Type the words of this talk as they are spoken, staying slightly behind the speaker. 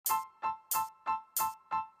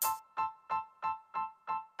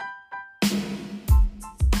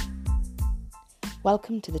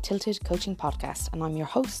Welcome to the Tilted Coaching Podcast, and I'm your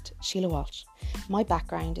host, Sheila Walsh. My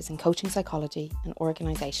background is in coaching psychology and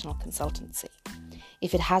organisational consultancy.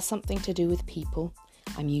 If it has something to do with people,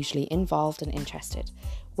 I'm usually involved and interested,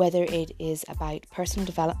 whether it is about personal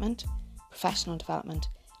development, professional development,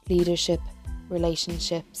 leadership,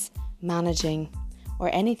 relationships, managing,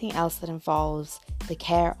 or anything else that involves the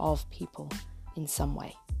care of people in some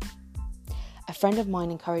way. A friend of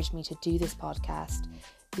mine encouraged me to do this podcast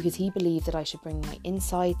because he believed that I should bring my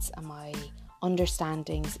insights and my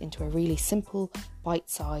understandings into a really simple,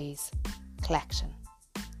 bite-size collection.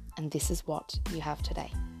 And this is what you have today.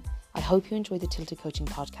 I hope you enjoy the Tilted Coaching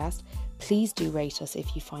Podcast. Please do rate us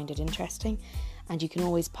if you find it interesting. And you can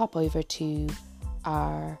always pop over to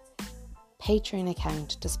our Patreon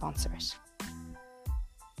account to sponsor it.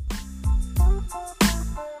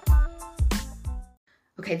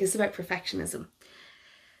 Okay, this is about perfectionism.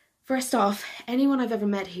 First off, anyone I've ever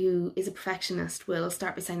met who is a perfectionist will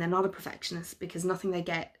start by saying they're not a perfectionist because nothing they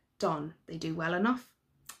get done, they do well enough.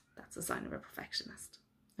 That's a sign of a perfectionist.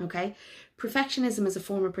 Okay? Perfectionism is a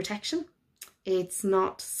form of protection. It's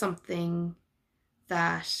not something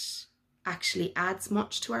that actually adds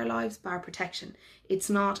much to our lives, bar protection. It's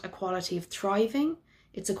not a quality of thriving,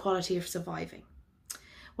 it's a quality of surviving.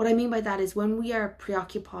 What I mean by that is when we are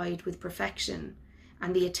preoccupied with perfection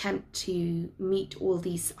and the attempt to meet all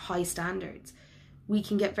these high standards, we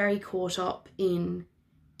can get very caught up in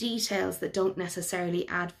details that don't necessarily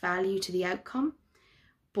add value to the outcome.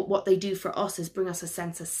 But what they do for us is bring us a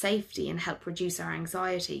sense of safety and help reduce our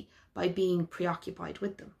anxiety by being preoccupied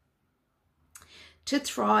with them. To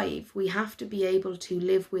thrive, we have to be able to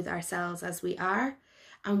live with ourselves as we are.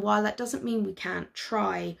 And while that doesn't mean we can't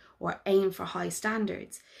try or aim for high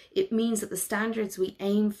standards, it means that the standards we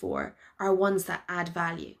aim for are ones that add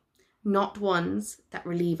value, not ones that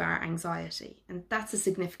relieve our anxiety. And that's a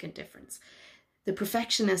significant difference. The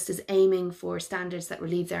perfectionist is aiming for standards that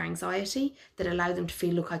relieve their anxiety, that allow them to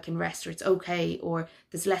feel, look, I can rest, or it's okay, or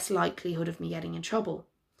there's less likelihood of me getting in trouble.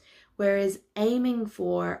 Whereas aiming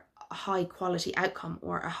for a high quality outcome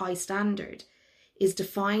or a high standard is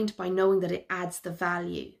defined by knowing that it adds the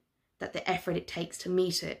value that the effort it takes to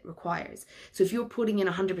meet it requires. So if you're putting in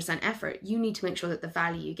 100% effort, you need to make sure that the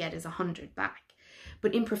value you get is 100 back.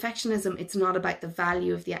 But in perfectionism, it's not about the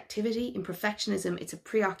value of the activity. In perfectionism, it's a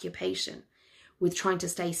preoccupation with trying to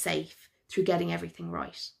stay safe through getting everything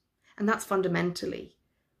right. And that's fundamentally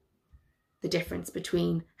the difference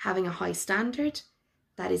between having a high standard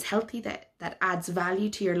that is healthy, that adds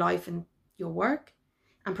value to your life and your work,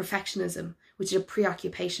 and perfectionism, which is a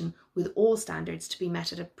preoccupation with all standards to be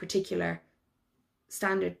met at a particular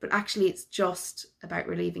standard, but actually it's just about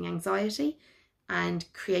relieving anxiety and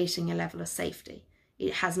creating a level of safety.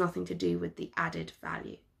 It has nothing to do with the added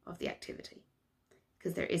value of the activity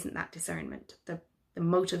because there isn't that discernment. The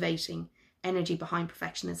motivating energy behind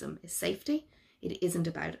perfectionism is safety. It isn't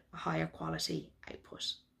about a higher quality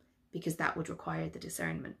output because that would require the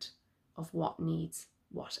discernment of what needs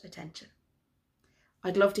what attention.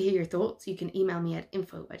 I'd love to hear your thoughts. You can email me at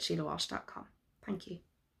info@sheilawalsh.com. Thank you.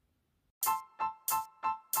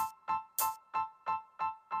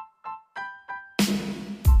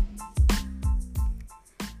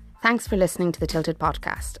 Thanks for listening to the Tilted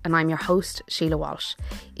Podcast, and I'm your host, Sheila Walsh.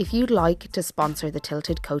 If you'd like to sponsor the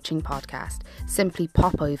Tilted Coaching Podcast, simply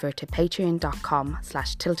pop over to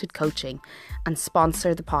patreon.com/tiltedcoaching and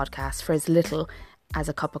sponsor the podcast for as little as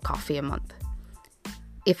a cup of coffee a month.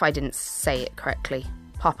 If I didn't say it correctly,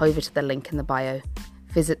 pop over to the link in the bio,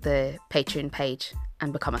 visit the Patreon page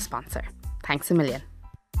and become a sponsor. Thanks a million.